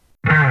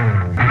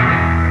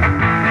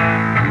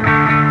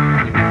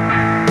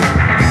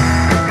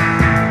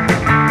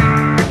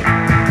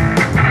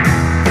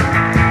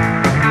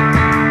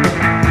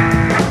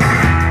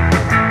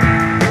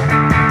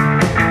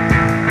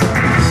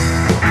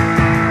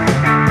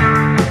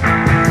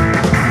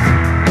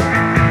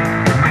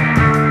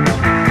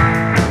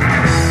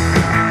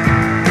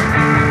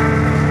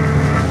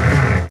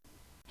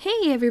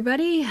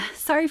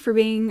Sorry for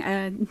being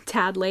a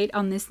tad late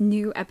on this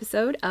new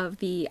episode of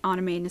the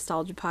Anime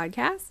Nostalgia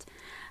Podcast.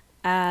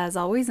 As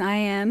always, I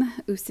am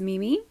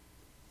Usamimi.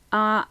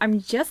 I'm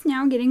just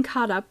now getting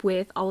caught up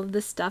with all of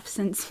the stuff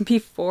since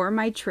before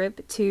my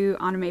trip to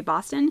Anime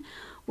Boston,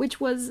 which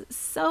was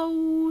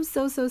so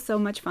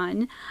much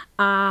fun.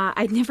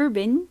 I'd never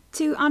been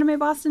to Anime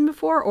Boston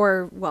before,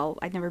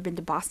 I'd never been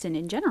to Boston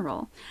in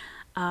general.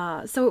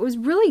 So it was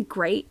really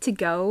great to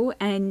go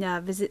and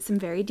visit some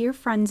very dear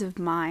friends of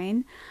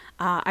mine.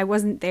 I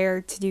wasn't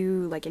there to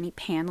do like any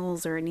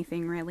panels or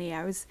anything really.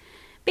 I was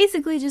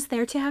basically just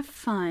there to have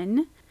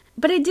fun.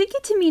 But I did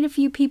get to meet a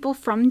few people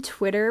from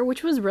Twitter,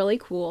 which was really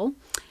cool.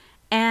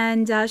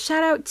 And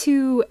shout out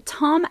to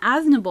Tom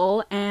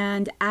Aznable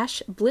and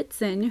Ash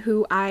Blitzen,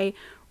 who I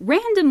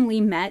randomly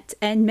met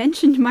and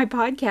mentioned my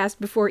podcast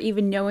before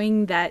even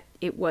knowing that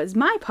it was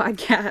my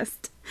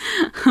podcast,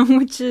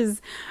 which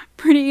is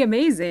pretty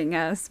amazing.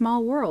 A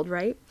small world,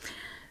 right?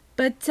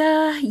 But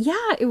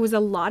yeah, it was a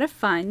lot of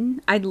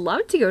fun. I'd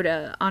love to go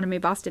to Anime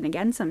Boston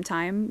again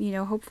sometime.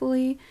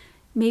 Hopefully,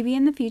 maybe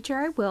in the future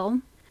I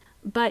will.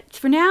 But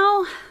for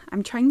now,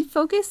 I'm trying to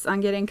focus on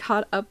getting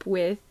caught up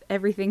with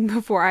everything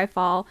before I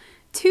fall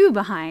too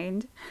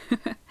behind.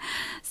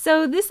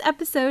 So this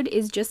episode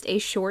is just a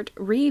short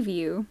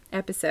review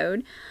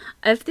episode.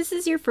 If this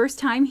is your first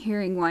time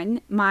hearing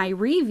one, my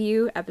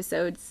review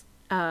episodes,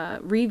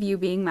 review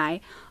being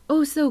my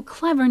oh so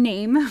clever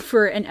name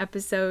for an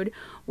episode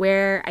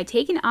where I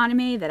take an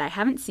anime that I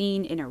haven't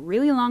seen in a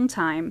really long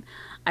time,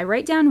 I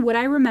write down what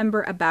I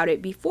remember about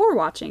it before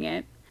watching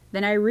it,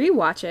 then I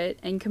rewatch it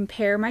and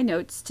compare my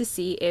notes to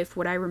see if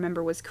what I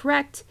remember was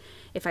correct,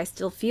 if I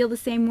still feel the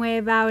same way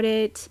about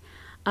it.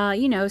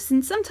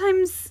 Since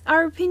sometimes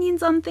our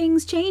opinions on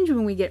things change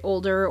when we get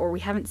older or we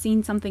haven't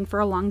seen something for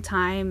a long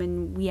time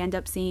and we end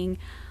up seeing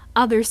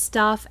other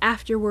stuff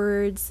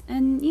afterwards.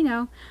 And,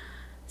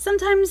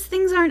 sometimes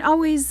things aren't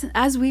always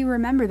as we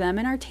remember them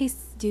and our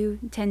tastes do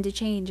tend to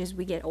change as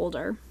we get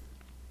older.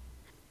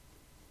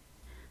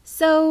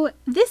 So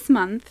this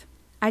month,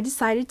 I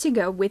decided to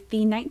go with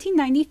the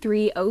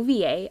 1993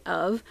 OVA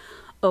of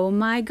Oh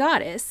My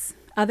Goddess,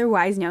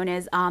 otherwise known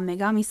as Ah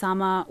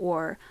Megami-sama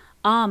or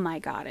Ah My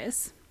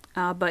Goddess.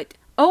 But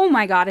Oh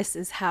My Goddess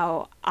is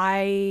how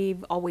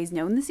I've always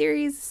known the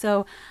series,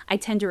 so I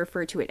tend to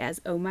refer to it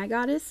as Oh My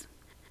Goddess.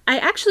 I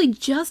actually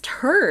just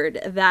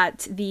heard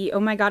that the Oh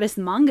My Goddess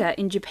manga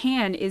in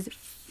Japan is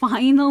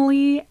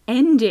finally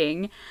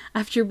ending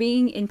after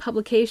being in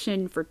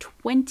publication for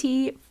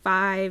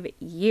 25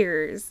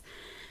 years.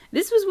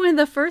 This was one of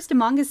the first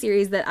manga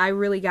series that I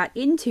really got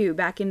into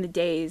back in the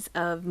days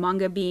of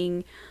manga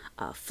being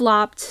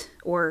flopped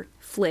or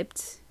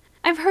flipped.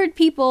 I've heard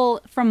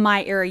people from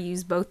my era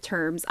use both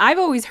terms. I've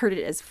always heard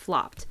it as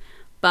flopped,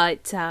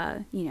 but,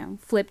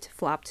 flipped,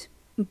 flopped.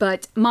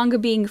 But manga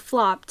being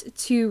flopped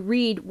to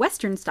read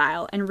Western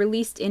style and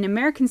released in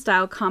American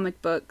style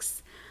comic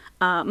books,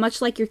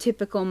 much like your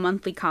typical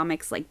monthly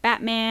comics like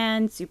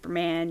Batman,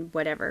 Superman,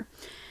 whatever.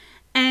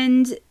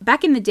 And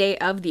back in the day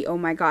of the Oh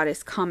My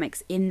Goddess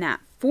comics in that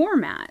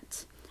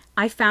format,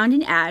 I found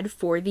an ad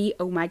for the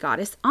Oh My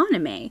Goddess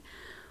anime,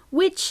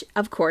 which,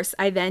 of course,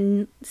 I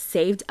then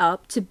saved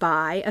up to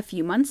buy a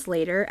few months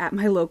later at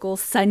my local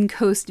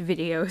Suncoast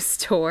video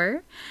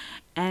store.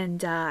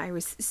 And I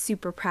was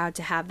super proud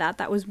to have that.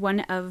 That was one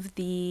of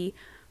the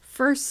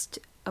first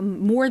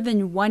more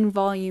than one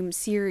volume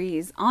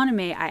series anime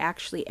I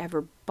actually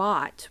ever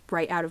bought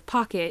right out of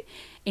pocket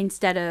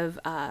instead of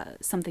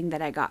something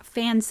that I got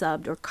fan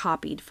subbed or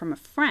copied from a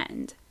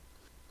friend.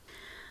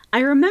 I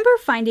remember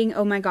finding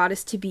Oh My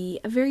Goddess to be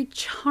a very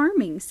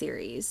charming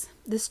series.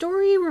 The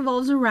story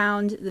revolves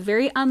around the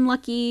very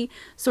unlucky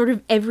sort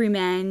of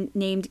everyman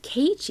named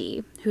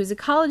Keiichi, who's a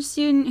college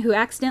student who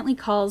accidentally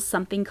calls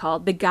something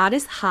called the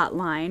Goddess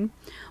Hotline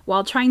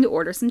while trying to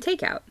order some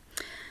takeout.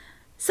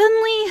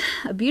 Suddenly,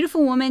 a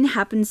beautiful woman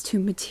happens to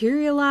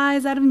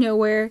materialize out of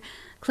nowhere,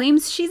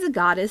 claims she's a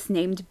goddess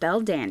named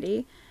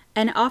Belldandy,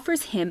 and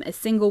offers him a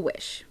single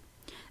wish.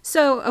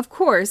 So, of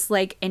course,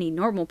 like any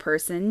normal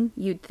person,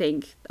 you'd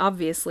think,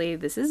 obviously,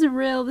 this isn't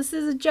real, this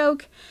is a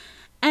joke.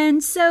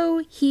 And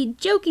so, he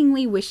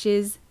jokingly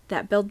wishes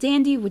that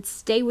Belldandy would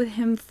stay with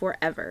him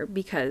forever,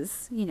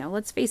 because,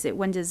 let's face it,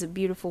 when does a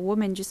beautiful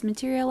woman just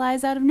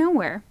materialize out of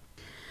nowhere?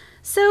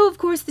 So, of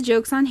course, the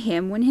joke's on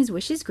him when his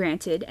wish is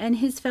granted, and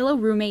his fellow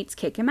roommates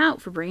kick him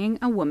out for bringing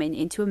a woman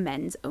into a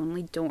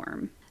men's-only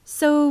dorm.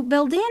 So,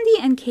 Belldandy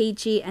and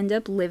Keiichi end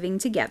up living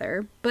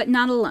together, but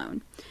not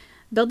alone.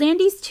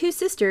 Belldandy's two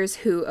sisters,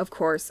 who, of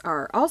course,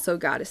 are also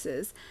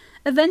goddesses,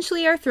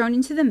 eventually are thrown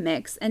into the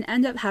mix and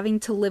end up having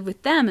to live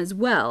with them as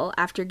well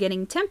after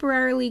getting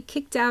temporarily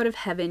kicked out of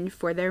heaven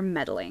for their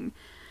meddling.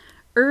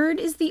 Erd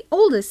is the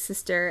oldest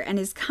sister and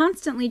is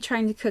constantly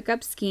trying to cook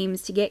up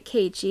schemes to get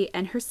Keiichi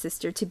and her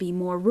sister to be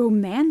more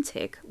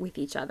romantic with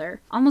each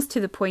other, almost to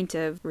the point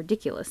of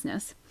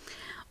ridiculousness.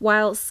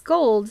 While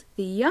Scold,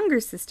 the younger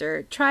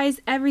sister,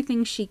 tries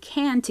everything she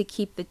can to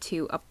keep the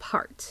two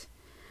apart.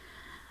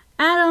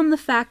 Add on the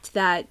fact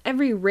that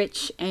every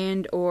rich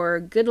and or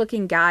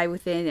good-looking guy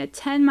within a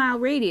 10-mile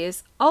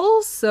radius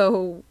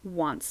also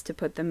wants to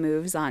put the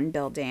moves on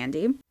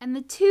Belldandy, and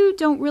the two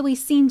don't really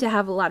seem to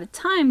have a lot of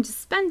time to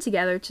spend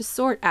together to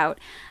sort out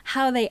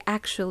how they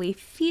actually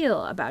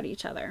feel about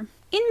each other.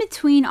 In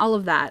between all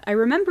of that, I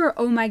remember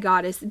Oh My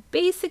Goddess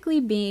basically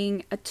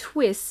being a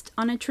twist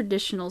on a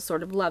traditional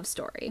sort of love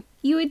story.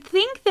 You would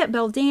think that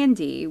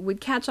Belldandy would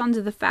catch on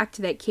to the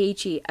fact that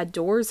Keiichi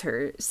adores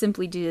her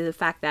simply due to the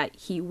fact that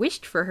he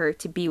wished for her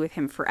to be with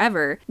him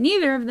forever.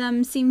 Neither of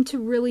them seem to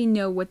really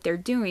know what they're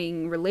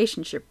doing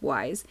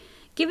relationship-wise,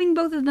 giving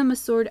both of them a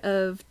sort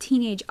of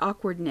teenage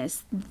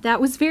awkwardness that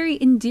was very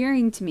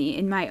endearing to me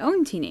in my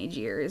own teenage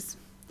years.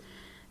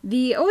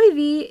 The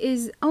OAV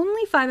is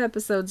only 5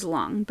 episodes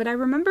long, but I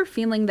remember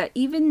feeling that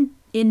even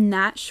in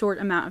that short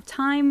amount of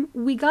time,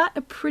 we got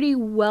a pretty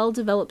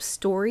well-developed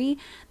story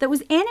that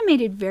was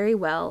animated very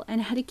well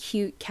and had a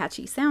cute,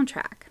 catchy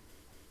soundtrack.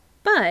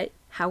 But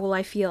how will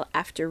I feel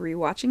after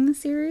rewatching the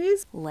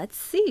series? Let's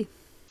see.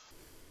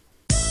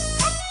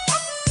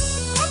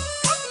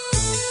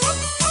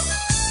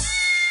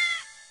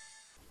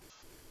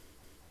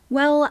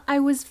 Well, I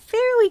was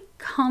fairly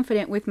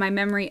confident with my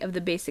memory of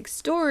the basic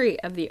story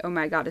of the Oh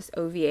My Goddess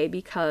OVA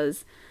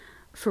because,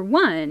 for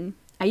one,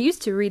 I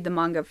used to read the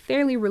manga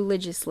fairly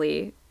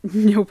religiously,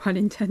 no pun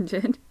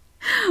intended,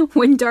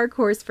 when Dark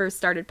Horse first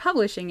started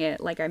publishing it,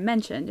 like I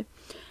mentioned.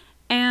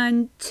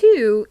 And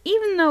two,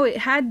 even though it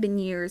had been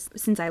years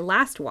since I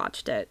last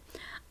watched it,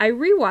 I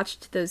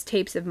rewatched those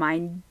tapes of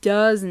mine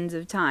dozens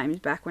of times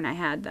back when I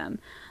had them.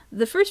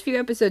 The first few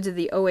episodes of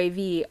the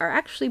OAV are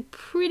actually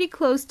pretty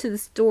close to the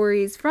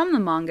stories from the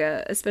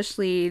manga,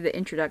 especially the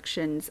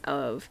introductions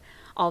of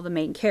all the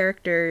main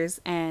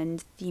characters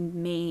and the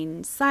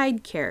main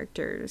side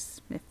characters,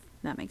 if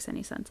that makes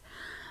any sense.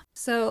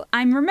 So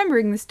I'm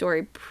remembering the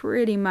story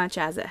pretty much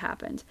as it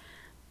happened.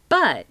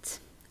 But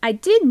I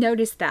did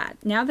notice that,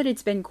 now that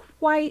it's been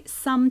quite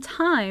some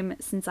time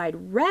since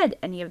I'd read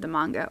any of the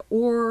manga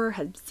or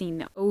had seen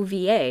the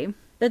OVA,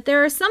 that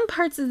there are some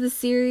parts of the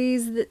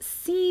series that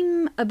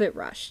seem a bit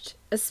rushed,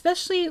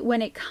 especially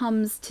when it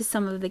comes to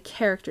some of the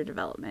character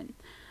development.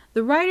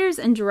 The writers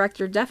and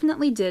director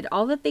definitely did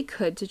all that they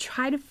could to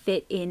try to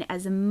fit in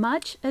as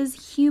much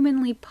as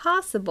humanly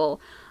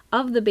possible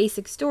of the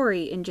basic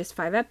story in just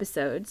 5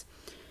 episodes.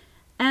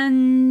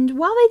 And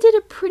while they did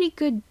a pretty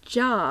good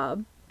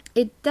job,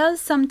 it does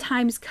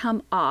sometimes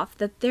come off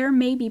that there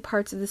may be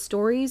parts of the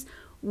stories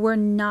we're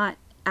not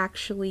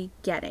actually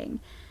getting.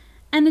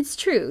 And it's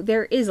true,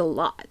 there is a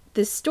lot.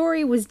 The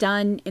story was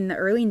done in the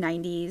early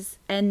 90s,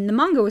 and the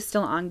manga was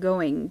still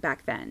ongoing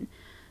back then.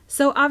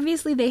 So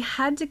obviously they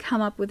had to come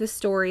up with a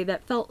story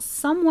that felt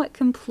somewhat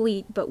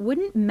complete but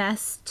wouldn't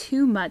mess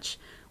too much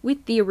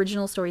with the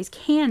original story's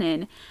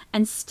canon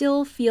and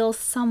still feel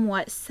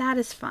somewhat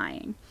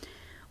satisfying.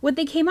 What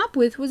they came up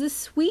with was a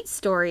sweet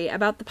story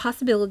about the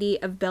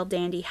possibility of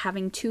Belldandy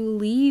having to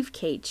leave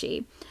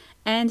Keiichi,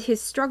 and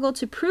his struggle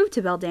to prove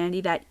to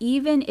Belldandy that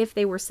even if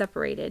they were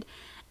separated,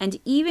 and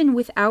even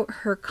without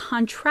her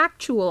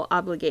contractual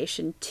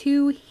obligation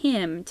to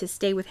him to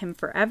stay with him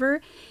forever,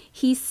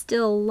 he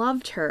still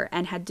loved her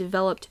and had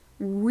developed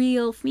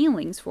real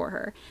feelings for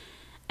her.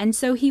 And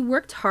so he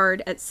worked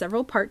hard at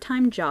several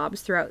part-time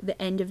jobs throughout the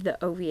end of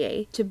the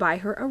OVA to buy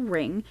her a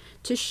ring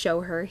to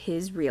show her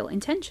his real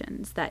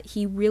intentions, that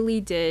he really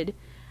did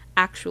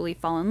actually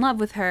fall in love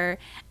with her,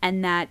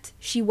 and that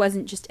she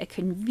wasn't just a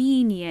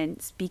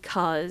convenience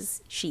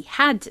because she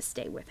had to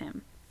stay with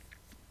him.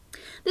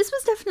 This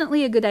was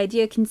definitely a good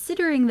idea,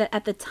 considering that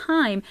at the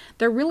time,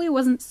 there really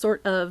wasn't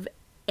sort of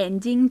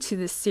ending to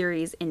the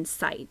series in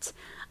sight.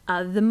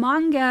 The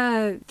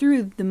manga,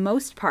 through the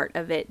most part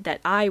of it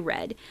that I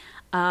read,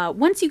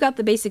 once you got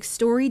the basic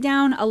story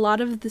down, a lot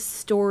of the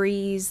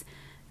stories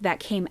that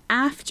came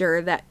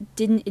after that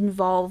didn't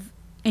involve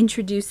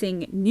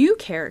introducing new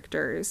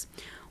characters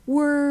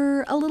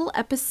were a little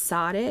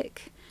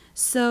episodic.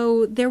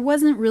 So there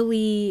wasn't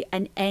really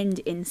an end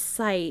in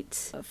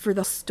sight for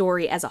the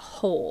story as a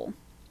whole.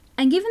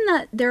 And given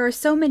that there are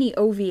so many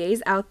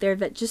OVAs out there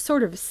that just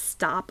sort of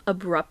stop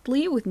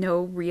abruptly with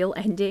no real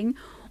ending,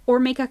 or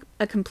make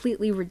a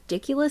completely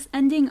ridiculous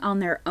ending on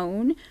their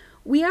own,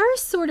 we are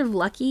sort of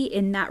lucky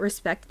in that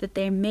respect that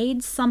they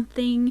made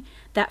something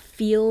that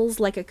feels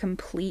like a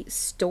complete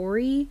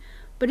story,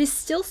 but is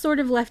still sort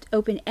of left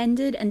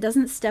open-ended and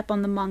doesn't step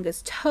on the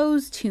manga's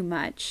toes too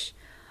much,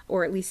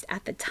 or at least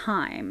at the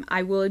time.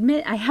 I will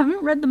admit I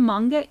haven't read the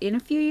manga in a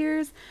few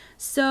years,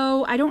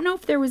 so I don't know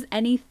if there was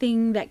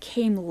anything that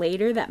came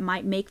later that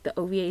might make the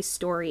OVA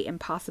story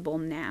impossible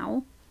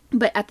now.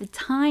 But at the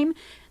time,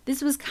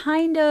 this was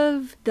kind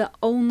of the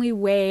only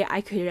way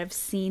I could have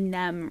seen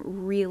them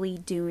really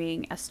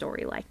doing a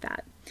story like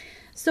that.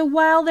 So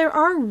while there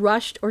are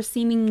rushed or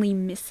seemingly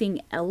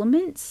missing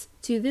elements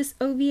to this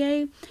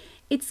OVA,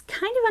 it's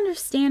kind of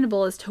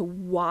understandable as to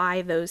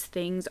why those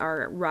things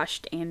are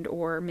rushed and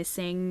or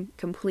missing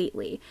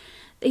completely.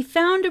 They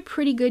found a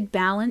pretty good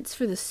balance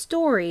for the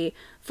story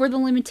for the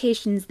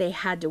limitations they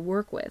had to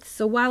work with.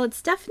 So while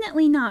it's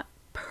definitely not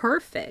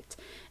perfect.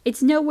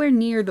 It's nowhere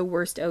near the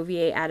worst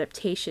OVA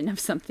adaptation of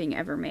something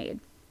ever made.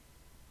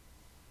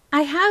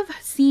 I have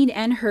seen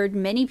and heard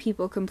many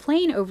people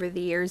complain over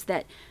the years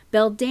that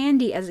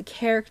Belldandy as a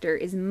character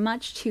is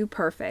much too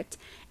perfect,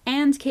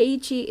 and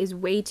Keiichi is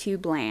way too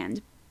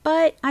bland.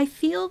 But I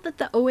feel that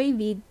the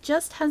OAV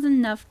just has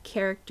enough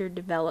character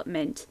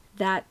development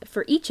that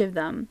for each of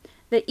them,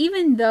 that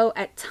even though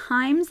at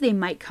times they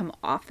might come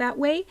off that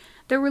way,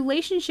 their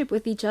relationship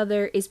with each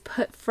other is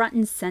put front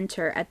and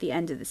center at the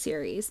end of the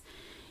series.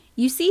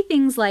 You see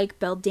things like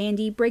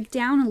Belldandy break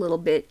down a little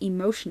bit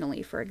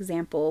emotionally, for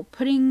example,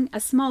 putting a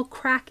small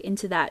crack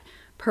into that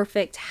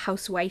perfect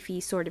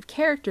housewifey sort of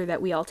character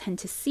that we all tend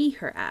to see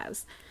her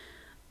as.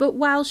 But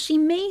while she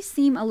may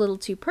seem a little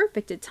too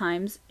perfect at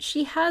times,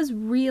 she has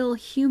real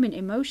human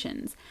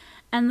emotions,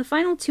 and the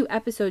final 2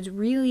 episodes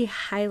really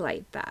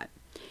highlight that.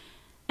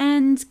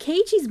 And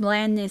Keiichi's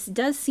blandness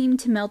does seem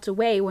to melt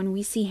away when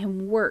we see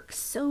him work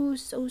so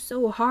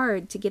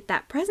hard to get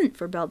that present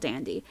for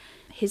Belldandy.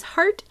 His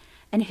heart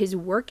and his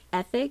work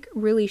ethic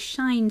really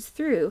shines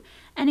through,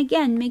 and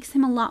again makes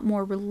him a lot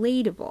more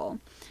relatable.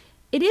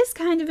 It is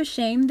kind of a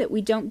shame that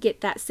we don't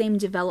get that same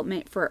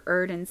development for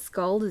Urd and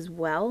Skuld as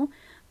well,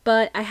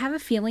 but I have a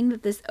feeling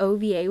that this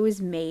OVA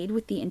was made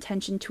with the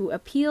intention to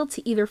appeal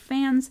to either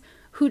fans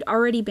who'd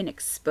already been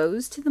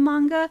exposed to the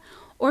manga,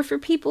 or for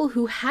people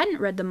who hadn't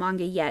read the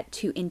manga yet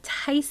to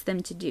entice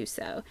them to do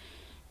so.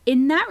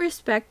 In that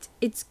respect,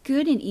 it's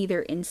good in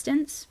either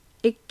instance.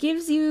 It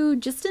gives you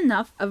just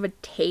enough of a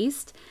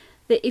taste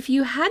that if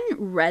you hadn't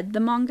read the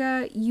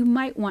manga, you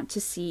might want to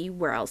see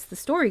where else the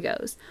story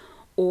goes,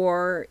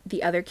 or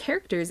the other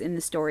characters in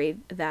the story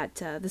that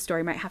the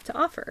story might have to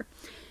offer.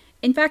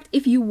 In fact,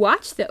 if you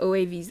watch the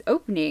OAV's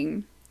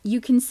opening, you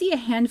can see a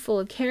handful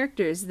of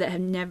characters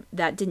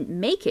that didn't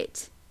make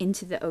it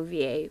into the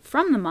OVA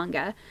from the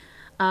manga,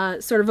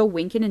 sort of a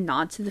wink and a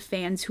nod to the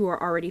fans who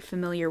are already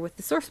familiar with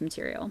the source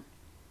material.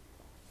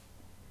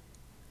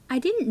 I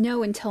didn't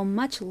know until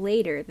much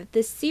later that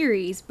this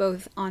series,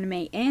 both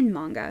anime and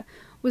manga,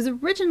 was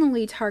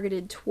originally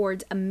targeted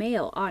towards a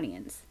male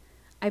audience.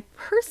 I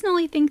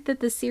personally think that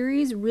the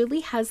series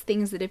really has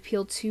things that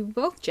appeal to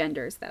both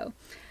genders, though.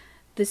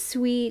 The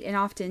sweet and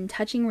often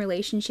touching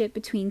relationship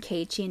between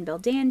Keiichi and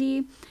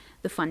Belldandy,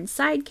 the fun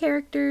side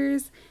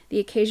characters, the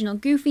occasional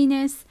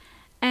goofiness,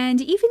 and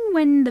even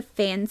when the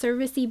fan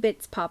servicey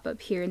bits pop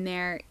up here and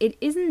there, it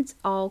isn't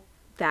all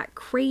that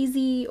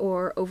crazy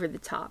or over the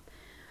top.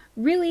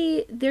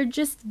 Really, they're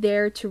just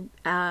there to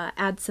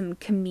add some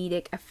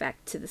comedic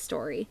effect to the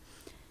story.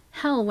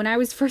 Hell, when I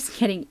was first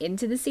getting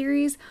into the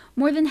series,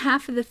 more than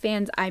half of the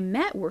fans I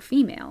met were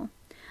female.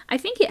 I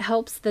think it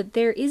helps that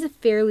there is a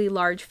fairly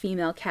large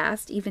female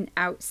cast even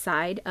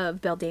outside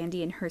of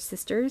Belldandy and her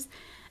sisters,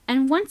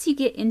 and once you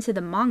get into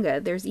the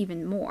manga, there's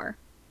even more.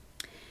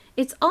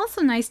 It's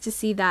also nice to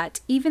see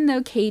that even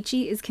though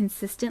Keiichi is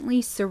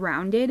consistently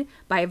surrounded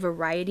by a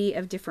variety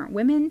of different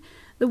women,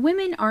 the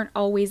women aren't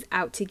always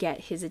out to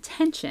get his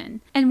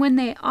attention. And when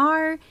they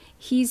are,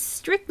 he's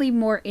strictly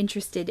more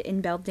interested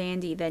in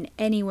Belldandy than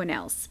anyone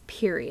else,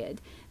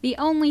 period. The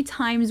only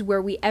times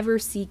where we ever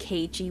see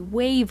Keiichi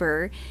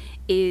waver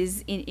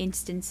is in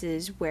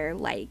instances where,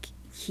 like,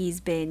 he's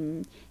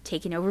been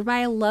taken over by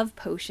a love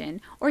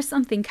potion or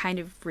something kind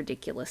of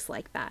ridiculous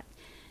like that.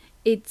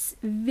 It's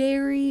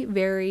very,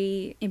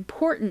 very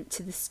important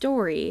to the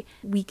story.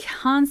 We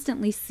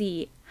constantly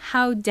see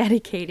how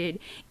dedicated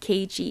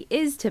Keiichi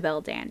is to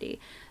Belldandy,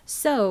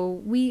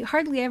 so we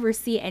hardly ever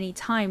see any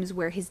times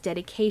where his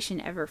dedication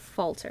ever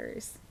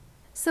falters.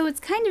 So it's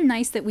kind of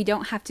nice that we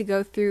don't have to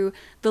go through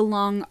the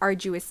long,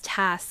 arduous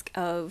task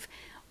of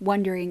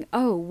wondering,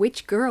 oh,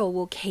 which girl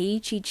will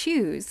Keiichi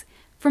choose?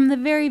 From the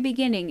very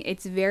beginning,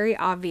 it's very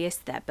obvious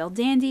that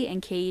Belldandy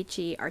and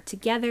Keiichi are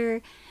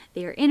together,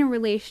 they are in a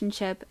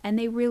relationship, and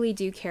they really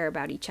do care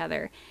about each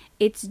other.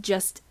 It's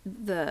just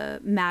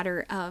the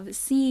matter of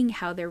seeing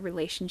how their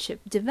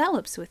relationship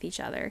develops with each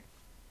other.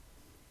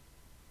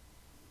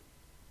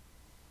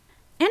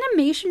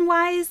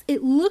 Animation-wise,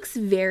 it looks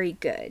very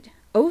good.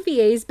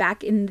 OVAs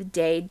back in the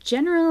day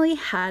generally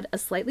had a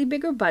slightly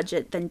bigger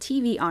budget than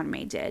TV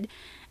anime did,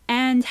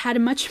 and had a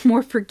much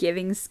more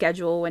forgiving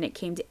schedule when it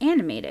came to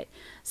animate it,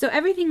 so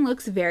everything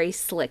looks very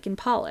slick and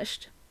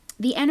polished.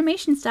 The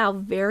animation style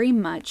very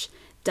much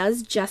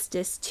does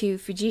justice to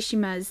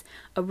Fujishima's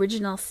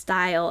original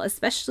style,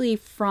 especially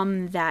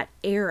from that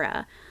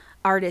era.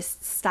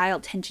 Artists' style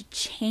tend to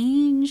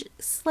change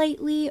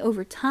slightly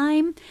over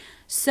time.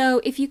 So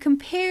if you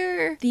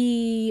compare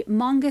the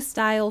manga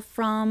style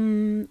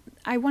from,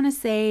 I want to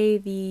say,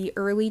 the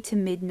early to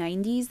mid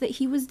 90s that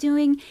he was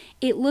doing,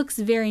 it looks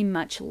very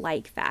much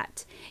like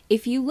that.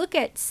 If you look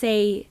at,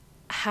 say,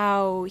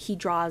 how he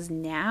draws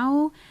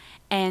now,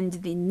 and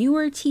the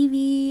newer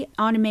TV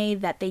anime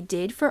that they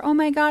did for Oh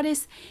My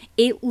Goddess,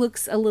 it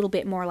looks a little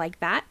bit more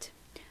like that.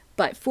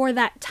 But for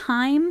that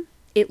time,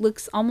 it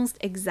looks almost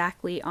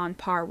exactly on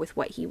par with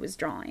what he was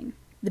drawing.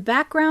 The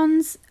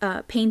backgrounds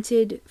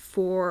painted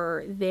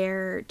for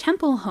their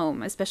temple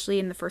home, especially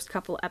in the first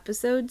couple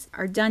episodes,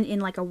 are done in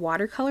like a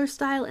watercolor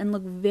style and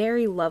look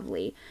very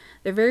lovely.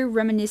 They're very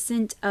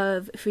reminiscent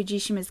of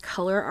Fujishima's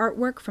color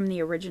artwork from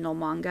the original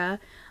manga,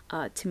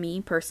 to me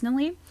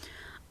personally.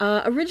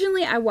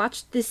 Originally, I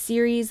watched this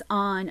series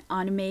on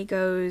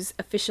Animego's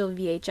official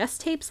VHS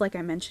tapes, like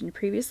I mentioned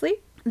previously.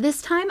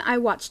 This time, I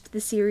watched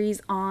the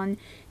series on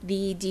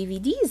the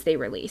DVDs they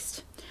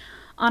released.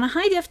 On a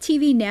high-def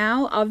TV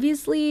now,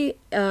 obviously,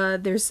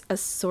 there's a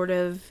sort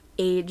of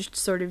aged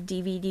sort of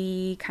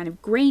DVD, kind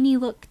of grainy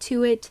look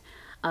to it,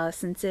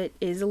 since it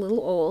is a little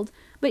old.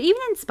 But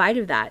even in spite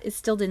of that, it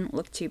still didn't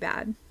look too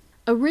bad.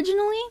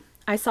 Originally,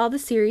 I saw the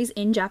series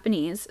in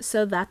Japanese,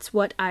 so that's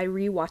what I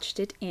rewatched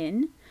it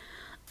in.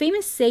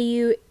 Famous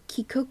seiyuu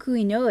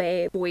Kikoku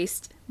Inoue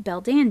voiced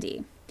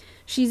Belldandy.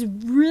 She's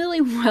really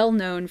well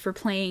known for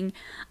playing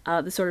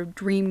the sort of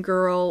dream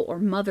girl or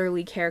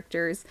motherly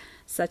characters,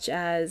 such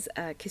as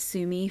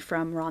Kasumi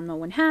from Ranma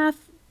 1/2,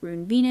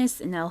 Rune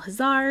Venus in El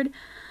Hazard,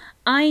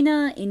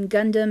 Aina in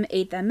Gundam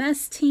 8th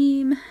MS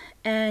Team,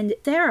 and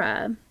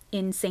Sarah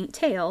in Saint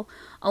Tail,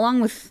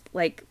 along with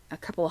like a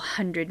couple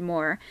hundred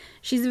more.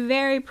 She's a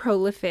very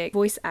prolific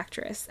voice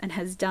actress and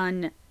has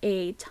done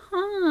a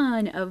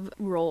ton of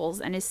roles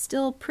and is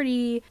still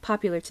pretty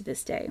popular to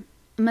this day.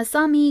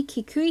 Masami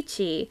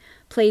Kikuichi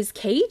plays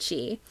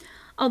Keiichi,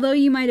 although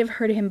you might have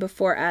heard him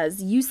before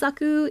as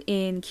Yusaku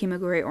in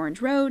Kimagure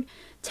Orange Road,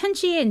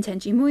 Tenchi in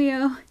Tenchi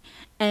Muyo,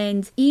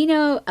 and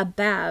Ino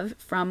Abav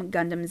from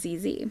Gundam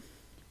ZZ.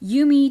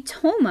 Yumi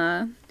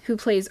Toma, who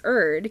plays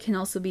Erd, can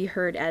also be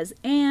heard as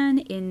Anne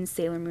in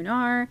Sailor Moon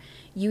R,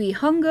 Yui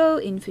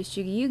Hongo in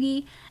Fushigi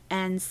Yugi,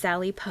 and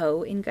Sally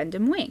Poe in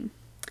Gundam Wing.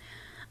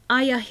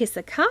 Aya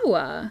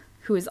Hisakawa,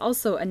 who is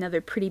also another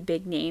pretty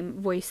big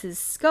name, voices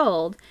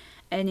Skuld,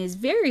 and is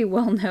very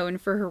well known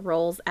for her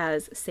roles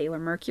as Sailor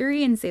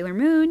Mercury in Sailor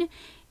Moon,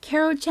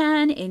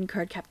 Karo-chan in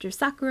Cardcaptor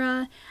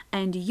Sakura,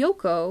 and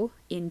Yoko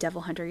in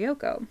Devil Hunter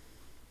Yoko.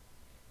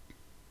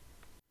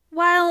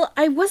 While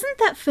I wasn't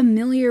that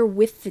familiar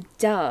with the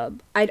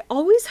dub, I'd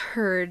always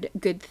heard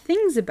good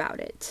things about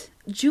it.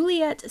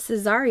 Juliet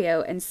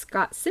Cesario and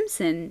Scott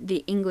Simpson,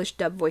 the English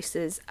dub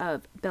voices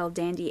of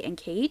Belldandy and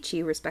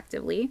Keiichi,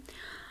 respectively,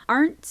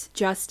 aren't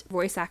just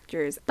voice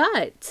actors,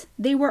 but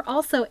they were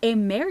also a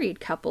married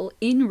couple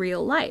in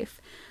real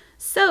life.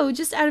 So,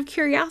 just out of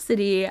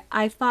curiosity,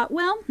 I thought,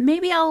 well,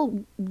 maybe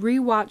I'll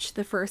rewatch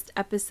the first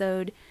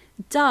episode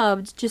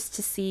dubbed just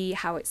to see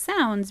how it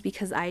sounds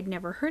because I'd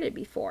never heard it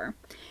before.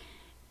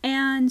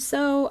 And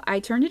so I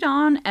turned it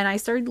on and I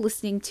started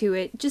listening to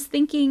it, just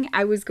thinking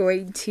I was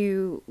going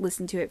to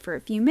listen to it for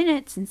a few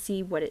minutes and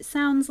see what it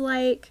sounds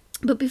like.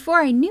 But before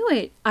I knew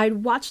it,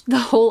 I'd watched the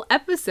whole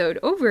episode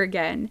over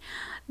again.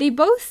 They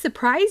both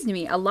surprised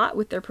me a lot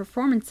with their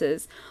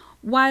performances.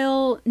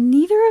 While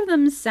neither of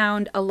them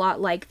sound a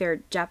lot like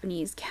their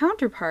Japanese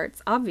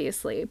counterparts,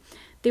 obviously,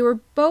 they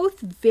were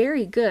both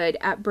very good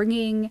at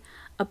bringing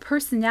a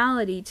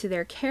personality to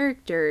their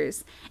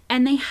characters,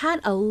 and they had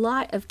a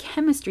lot of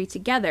chemistry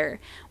together,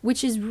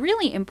 which is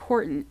really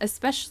important,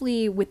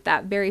 especially with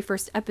that very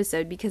first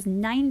episode, because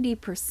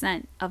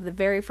 90% of the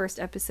very first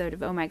episode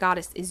of Oh My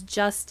Goddess is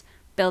just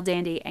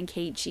Belldandy and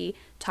Keiichi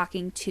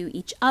talking to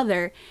each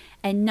other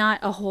and not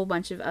a whole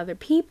bunch of other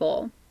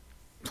people.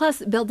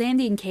 Plus,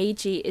 Belldandy and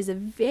Keiichi is a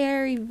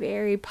very,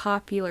 very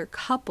popular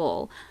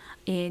couple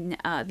in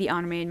the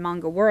anime and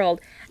manga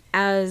world,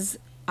 as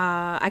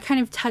I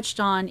kind of touched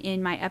on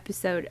in my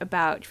episode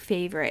about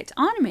favorite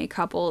anime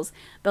couples.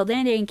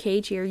 Belldandy and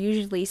Keiichi are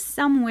usually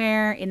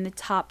somewhere in the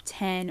top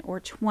 10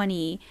 or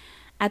 20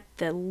 at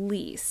the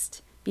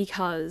least,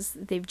 because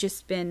they've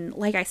just been,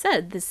 like I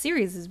said, this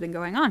series has been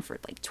going on for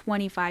like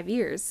 25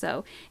 years,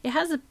 so it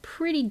has a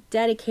pretty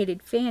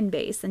dedicated fan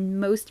base, and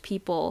most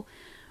people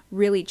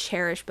really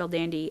cherish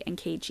Belldandy and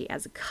Keiichi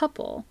as a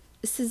couple.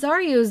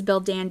 Cesario's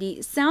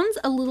Belldandy sounds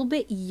a little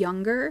bit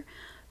younger,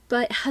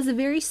 but has a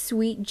very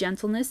sweet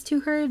gentleness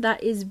to her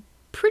that is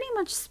pretty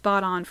much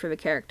spot on for the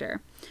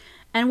character.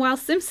 And while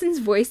Simpson's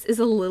voice is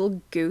a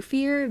little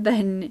goofier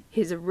than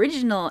his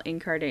original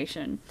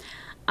incarnation,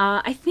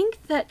 I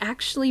think that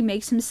actually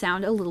makes him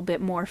sound a little bit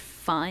more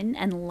fun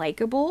and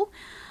likable.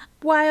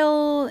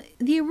 While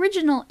the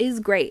original is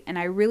great and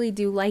I really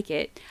do like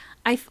it,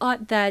 I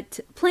thought that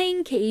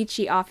playing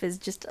Keiichi off as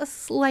just a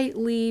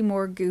slightly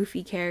more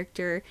goofy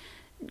character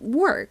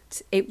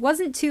worked. It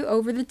wasn't too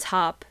over the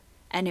top,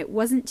 and it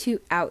wasn't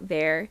too out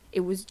there.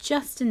 It was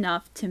just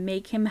enough to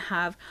make him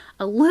have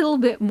a little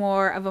bit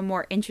more of a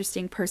more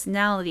interesting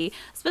personality,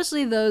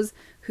 especially those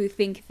who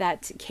think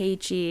that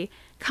Keiichi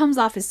comes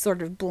off as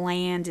sort of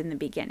bland in the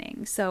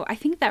beginning. So I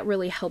think that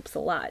really helps a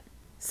lot.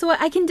 So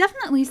I can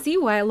definitely see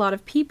why a lot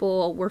of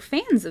people were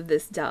fans of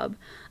this dub.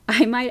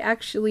 I might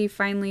actually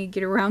finally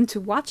get around to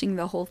watching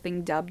the whole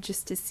thing dubbed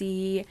just to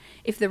see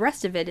if the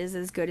rest of it is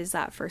as good as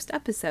that first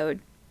episode.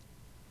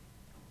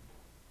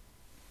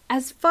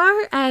 As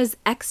far as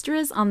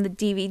extras on the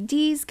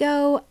DVDs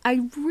go,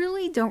 I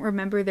really don't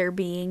remember there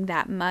being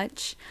that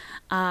much.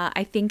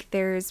 I think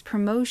there's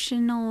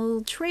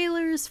promotional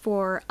trailers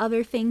for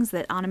other things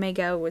that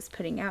AnimeGo was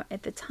putting out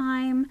at the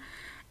time,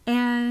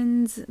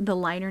 and the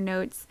liner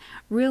notes.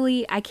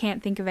 Really, I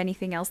can't think of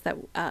anything else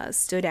that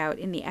stood out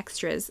in the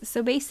extras.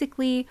 So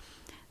basically,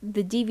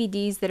 the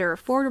DVDs that are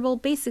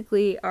affordable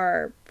basically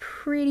are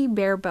pretty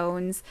bare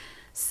bones.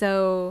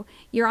 So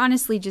you're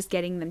honestly just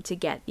getting them to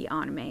get the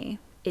anime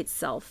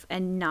itself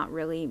and not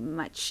really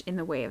much in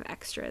the way of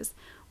extras,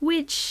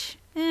 which,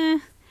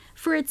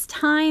 for its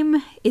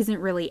time,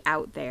 isn't really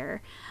out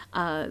there.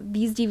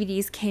 These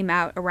DVDs came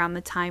out around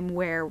the time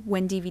where,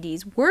 when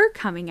DVDs were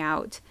coming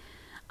out,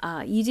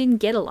 you didn't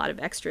get a lot of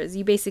extras.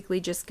 You basically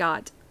just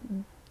got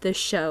the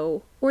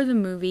show or the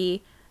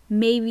movie,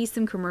 maybe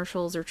some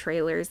commercials or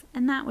trailers,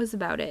 and that was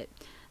about it.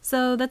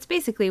 So that's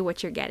basically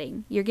what you're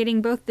getting. You're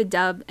getting both the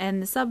dub and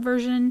the sub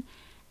version,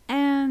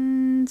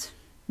 and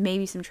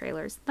maybe some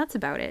trailers. That's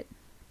about it.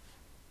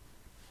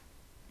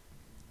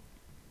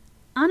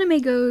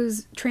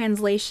 AnimeGo's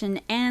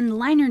translation and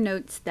liner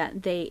notes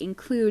that they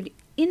include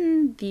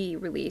in the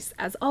release,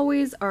 as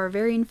always, are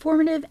very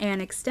informative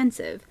and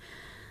extensive.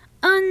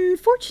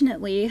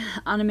 Unfortunately,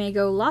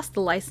 AnimeGo lost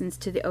the license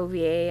to the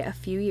OVA a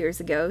few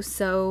years ago,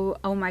 so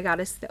Oh My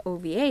Goddess, the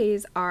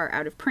OVAs are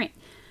out of print.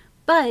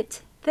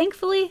 But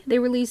thankfully, they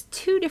released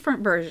 2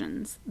 different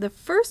versions. The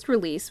first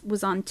release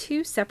was on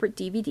 2 separate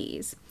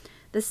DVDs.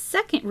 The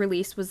second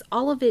release was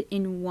all of it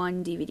in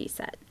one DVD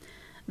set.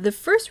 The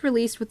first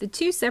release with the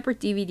 2 separate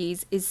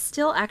DVDs is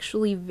still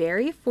actually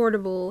very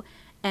affordable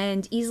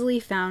and easily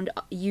found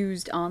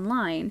used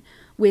online,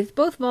 with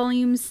both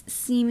volumes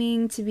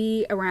seeming to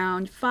be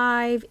around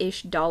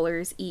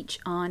 $5-ish each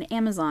on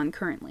Amazon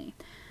currently.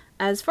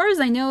 As far as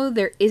I know,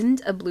 there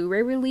isn't a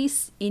Blu-ray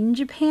release in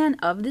Japan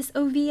of this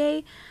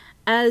OVA,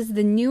 as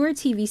the newer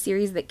TV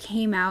series that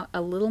came out a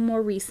little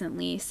more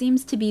recently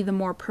seems to be the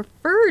more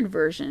preferred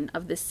version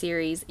of the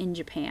series in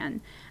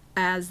Japan,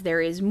 as there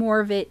is more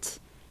of it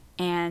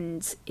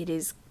and it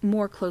is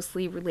more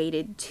closely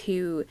related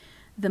to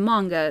the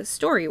manga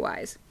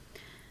story-wise.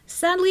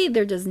 Sadly,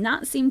 there does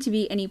not seem to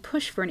be any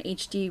push for an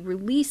HD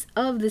release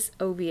of this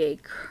OVA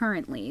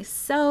currently,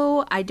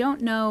 so I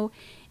don't know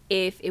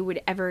if it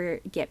would ever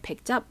get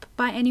picked up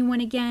by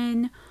anyone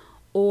again,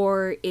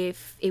 or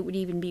if it would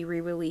even be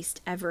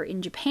re-released ever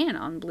in Japan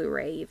on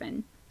Blu-ray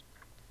even.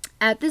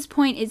 At this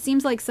point, it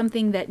seems like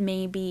something that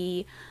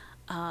maybe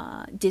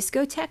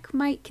Discotek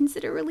might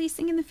consider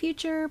releasing in the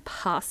future,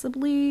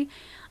 possibly,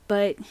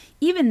 but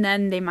even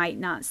then they might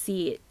not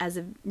see it as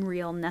a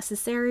real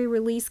necessary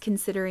release,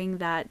 considering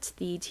that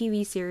the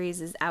TV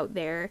series is out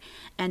there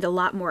and a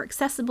lot more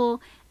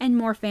accessible, and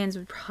more fans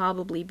would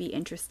probably be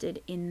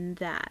interested in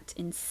that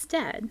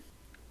instead.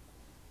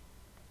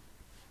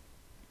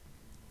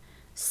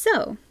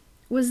 So,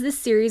 was this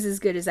series as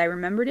good as I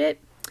remembered it?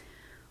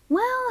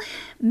 Well,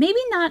 maybe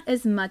not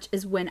as much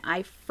as when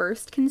I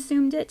first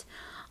consumed it,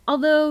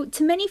 although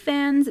to many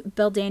fans,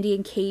 Belldandy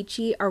and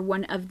Keiichi are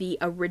one of the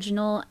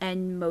original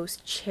and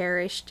most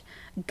cherished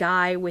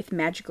guy with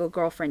magical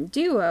girlfriend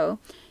duo.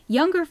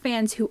 Younger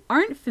fans who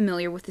aren't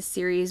familiar with the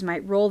series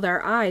might roll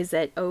their eyes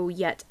at, oh,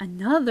 yet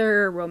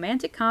another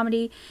romantic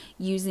comedy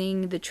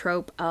using the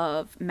trope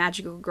of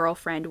magical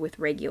girlfriend with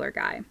regular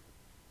guy.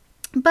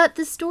 But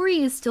the story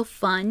is still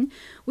fun,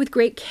 with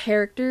great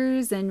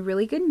characters and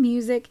really good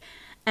music,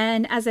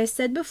 and as I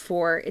said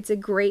before, it's a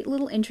great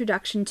little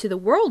introduction to the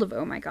world of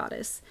Oh My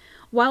Goddess.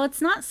 While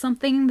it's not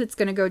something that's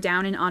going to go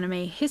down in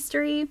anime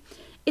history,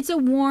 it's a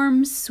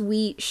warm,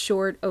 sweet,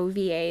 short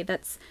OVA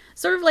that's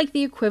sort of like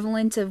the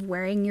equivalent of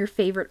wearing your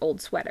favorite old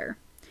sweater.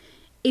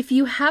 If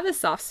you have a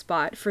soft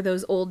spot for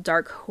those old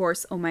Dark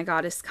Horse Oh My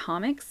Goddess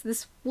comics,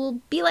 this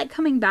will be like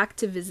coming back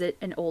to visit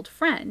an old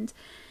friend.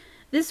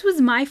 This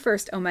was my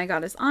first Oh My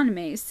Goddess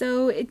anime,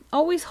 so it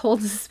always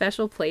holds a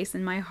special place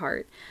in my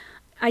heart.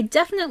 I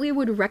definitely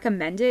would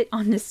recommend it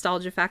on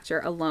nostalgia factor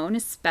alone,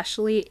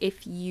 especially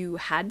if you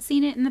had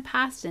seen it in the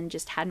past and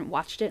just hadn't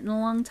watched it in a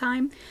long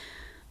time.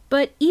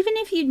 But even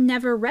if you'd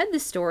never read the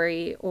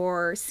story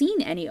or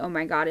seen any Oh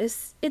My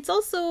Goddess, it's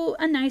also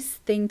a nice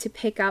thing to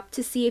pick up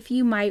to see if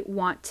you might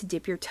want to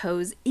dip your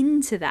toes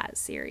into that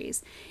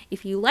series.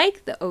 If you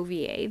like the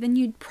OVA, then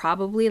you'd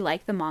probably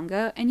like the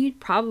manga and you'd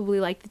probably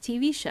like the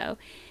TV show.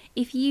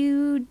 If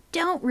you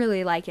don't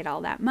really like it all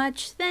that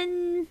much,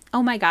 then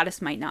Oh My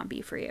Goddess might not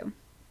be for you.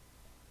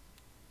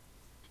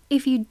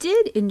 If you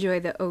did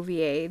enjoy the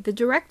OVA, the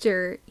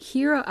director,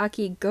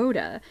 Hiroaki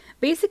Goda,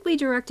 basically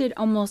directed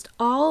almost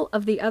all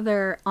of the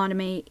other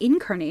anime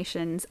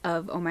incarnations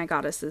of Oh My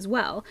Goddess as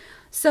well,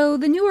 so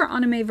the newer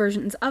anime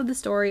versions of the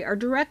story are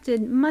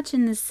directed much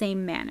in the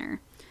same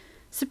manner.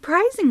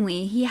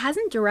 Surprisingly, he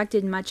hasn't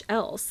directed much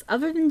else.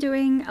 Other than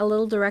doing a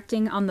little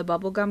directing on the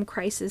Bubblegum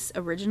Crisis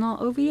original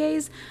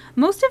OVAs,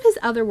 most of his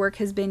other work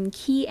has been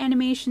key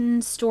animation,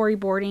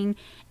 storyboarding,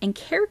 and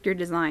character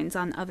designs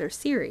on other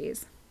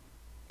series.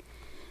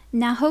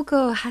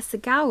 Naoko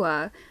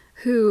Hasegawa,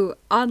 who,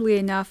 oddly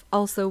enough,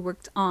 also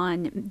worked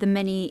on the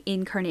many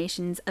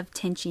incarnations of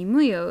Tenchi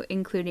Muyo,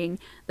 including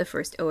the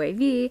first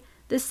OAV,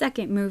 the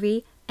second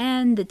movie,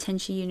 and the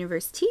Tenchi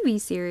Universe TV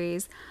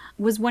series,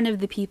 was one of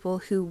the people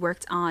who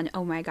worked on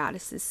Oh My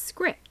Goddess's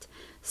script.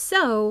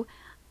 So,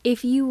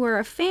 if you were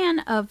a fan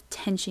of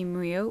Tenchi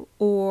Muyo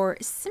or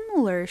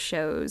similar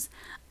shows,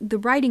 the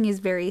writing is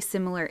very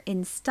similar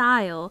in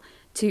style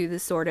to the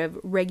sort of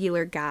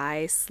regular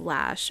guy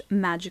 /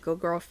 magical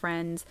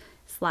girlfriends /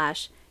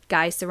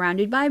 guy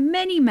surrounded by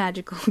many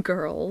magical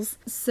girls.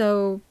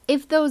 So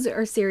if those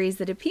are series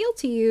that appeal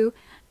to you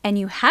and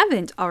you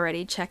haven't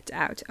already checked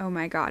out Oh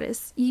My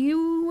Goddess,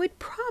 you would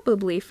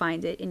probably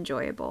find it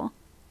enjoyable.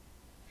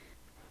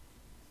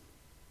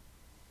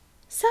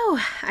 So,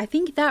 I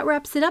think that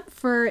wraps it up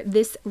for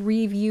this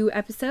review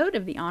episode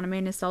of the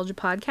Anime Nostalgia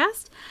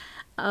Podcast.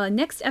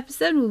 Next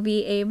episode will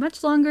be a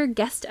much longer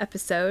guest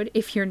episode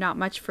if you're not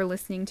much for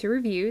listening to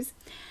reviews.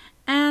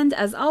 And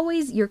as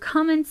always, your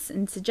comments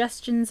and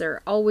suggestions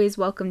are always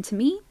welcome to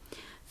me.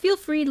 Feel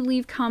free to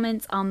leave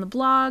comments on the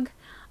blog.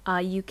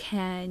 You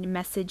can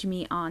message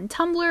me on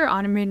Tumblr,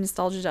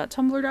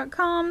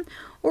 animenostalgia.tumblr.com,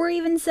 or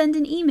even send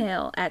an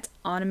email at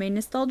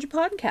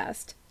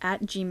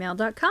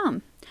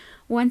animenostalgiapodcast@gmail.com.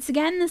 Once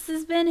again, this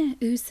has been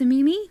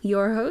Usamimi,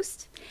 your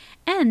host,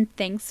 and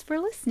thanks for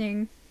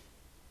listening.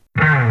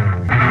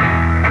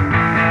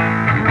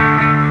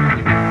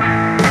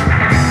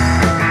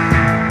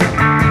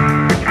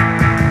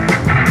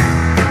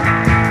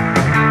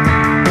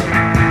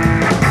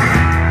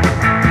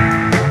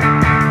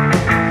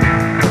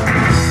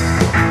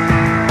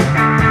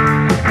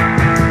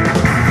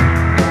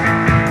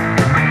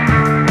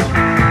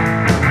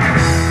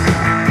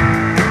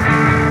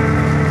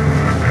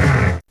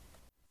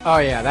 Oh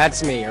yeah,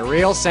 that's me, a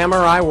real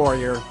samurai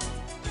warrior.